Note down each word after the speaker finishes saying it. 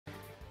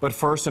But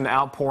first, an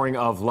outpouring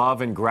of love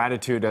and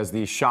gratitude as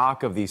the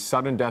shock of the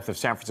sudden death of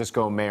San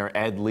Francisco Mayor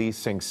Ed Lee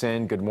sinks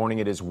in. Good morning.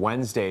 It is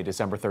Wednesday,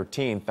 December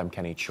 13th. I'm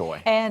Kenny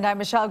Choi. And I'm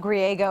Michelle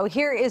Griego.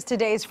 Here is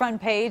today's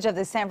front page of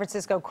the San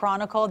Francisco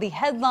Chronicle. The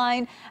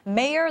headline,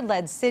 Mayor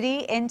led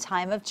city in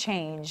time of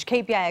change.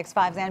 KPIX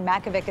 5's Ann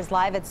Makovec is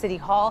live at City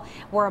Hall,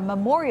 where a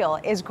memorial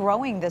is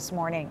growing this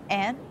morning.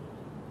 Ann?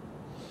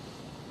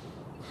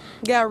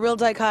 Yeah, a real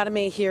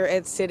dichotomy here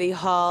at City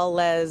Hall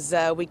as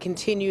we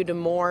continue to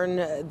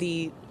mourn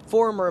the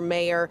former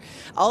mayor.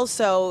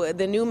 Also,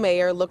 the new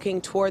mayor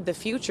looking toward the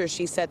future.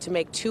 She's set to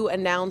make 2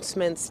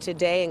 announcements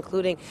today,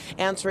 including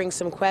answering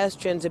some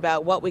questions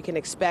about what we can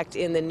expect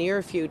in the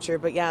near future.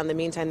 But yeah, in the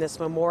meantime, this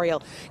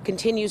memorial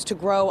continues to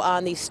grow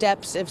on the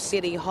steps of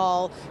City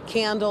Hall.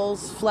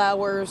 Candles,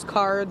 flowers,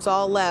 cards,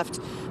 all left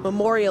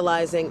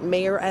memorializing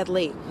Mayor Ed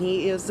Lee.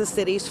 He is the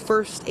city's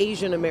first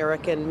Asian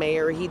American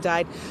mayor. He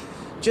died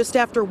just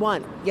after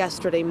 1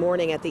 yesterday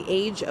morning at the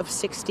age of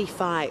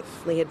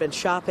 65. Lee had been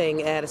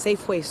shopping at a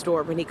Safeway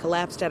store when he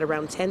collapsed at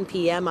around 10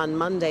 p.m. on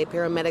Monday.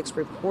 Paramedics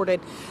reported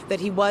that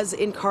he was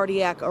in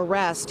cardiac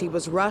arrest. He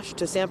was rushed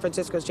to San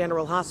Francisco's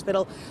General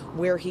Hospital,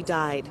 where he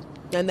died.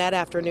 And that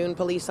afternoon,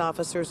 police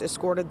officers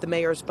escorted the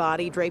mayor's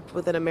body, draped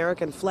with an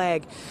American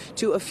flag,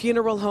 to a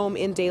funeral home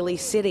in Daly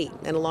City.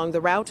 And along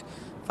the route,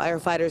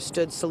 firefighters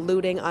stood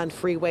saluting on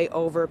freeway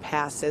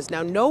overpasses.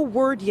 Now, no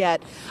word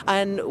yet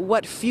on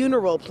what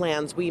funeral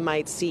plans we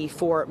might see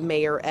for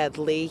Mayor Ed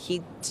Lee.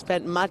 He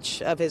spent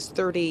much of his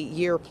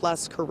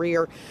 30-year-plus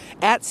career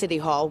at City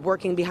Hall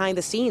working behind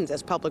the scenes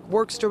as public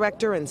works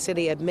director and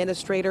city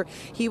administrator.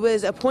 He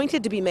was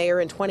appointed to be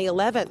mayor in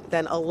 2011,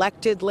 then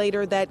elected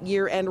later that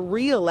year and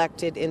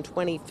re-elected in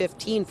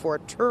 2015 for a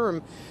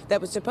term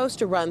that was supposed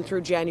to run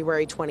through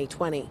January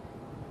 2020.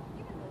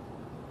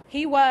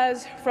 He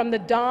was, from the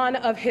dawn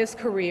of his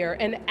career,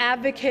 an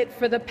advocate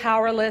for the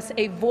powerless,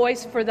 a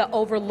voice for the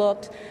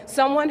overlooked,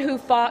 someone who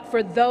fought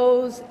for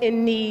those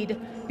in need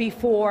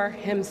before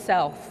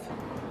himself.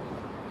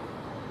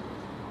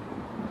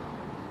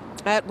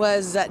 That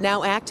was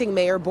now acting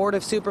mayor, Board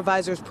of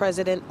Supervisors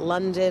President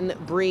London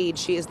Breed.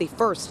 She is the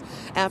first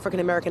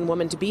African-American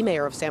woman to be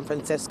mayor of San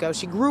Francisco.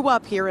 She grew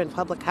up here in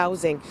public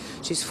housing.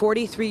 She's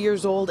 43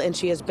 years old, and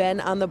she has been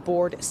on the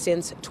board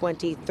since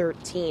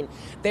 2013.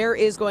 There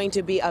is going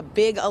to be a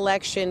big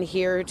election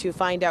here to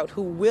find out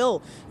who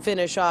will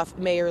finish off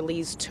Mayor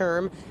Lee's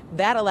term.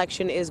 That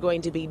election is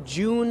going to be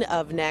June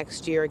of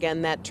next year.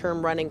 Again, that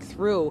term running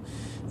through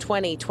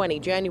 2020,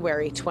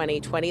 January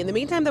 2020. In the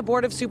meantime, the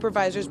Board of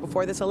Supervisors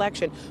before this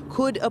election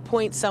could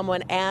appoint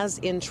someone as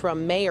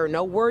interim mayor.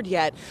 No word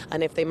yet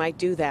on if they might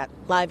do that.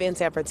 Live in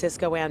San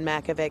Francisco, Ann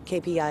Makovec,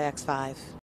 KPIX 5.